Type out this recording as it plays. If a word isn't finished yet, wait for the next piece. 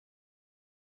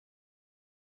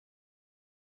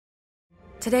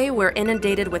Today, we're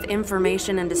inundated with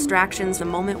information and distractions the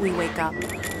moment we wake up.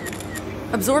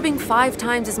 Absorbing 5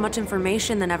 times as much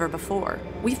information than ever before,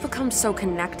 we've become so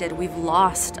connected, we've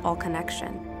lost all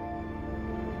connection.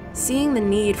 Seeing the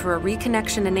need for a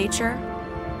reconnection to nature,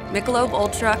 Michelob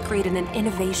Ultra created an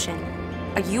innovation,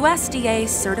 a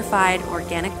USDA-certified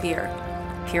organic beer,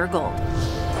 Pure Gold.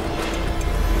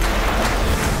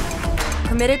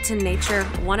 Committed to nature,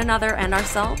 one another, and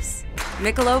ourselves,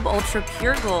 Michelob Ultra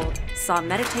Pure Gold saw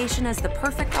meditation as the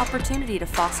perfect opportunity to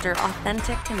foster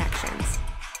authentic connections.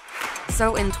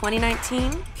 So in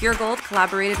 2019, Pure Gold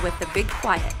collaborated with The Big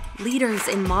Quiet, leaders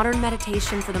in modern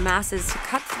meditation for the masses, to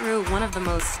cut through one of the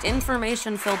most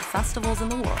information-filled festivals in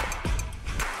the world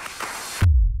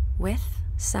with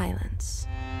silence.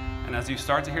 And as you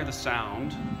start to hear the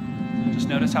sound, just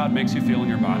notice how it makes you feel in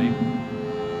your body.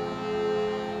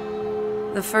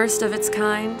 The first of its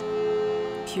kind,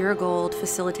 Pure Gold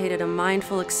facilitated a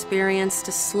mindful experience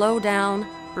to slow down,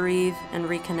 breathe, and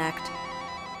reconnect.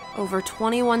 Over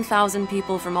 21,000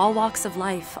 people from all walks of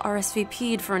life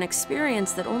RSVP'd for an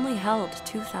experience that only held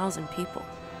 2,000 people.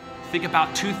 Think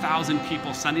about 2,000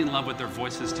 people sending love with their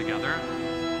voices together.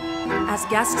 As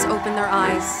guests opened their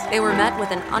eyes, they were met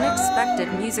with an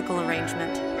unexpected musical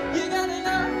arrangement.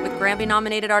 With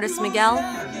Grammy-nominated artist Miguel,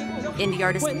 indie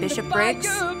artist Bishop Briggs,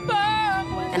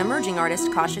 and emerging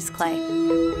artist Cautious Clay.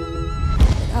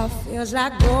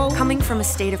 Coming from a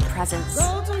state of presence,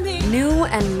 new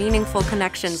and meaningful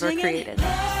connections were created.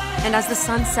 And as the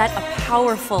sun set, a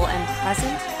powerful and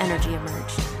present energy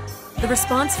emerged. The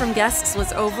response from guests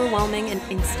was overwhelming and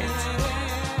instant.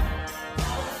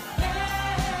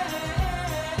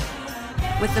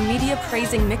 With the media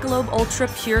praising Michelob Ultra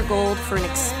Pure Gold for an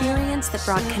experience that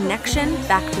brought connection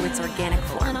back to its organic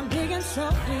form.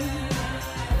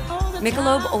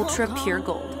 Michelob Ultra Pure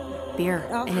Gold, beer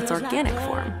in its organic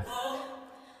form.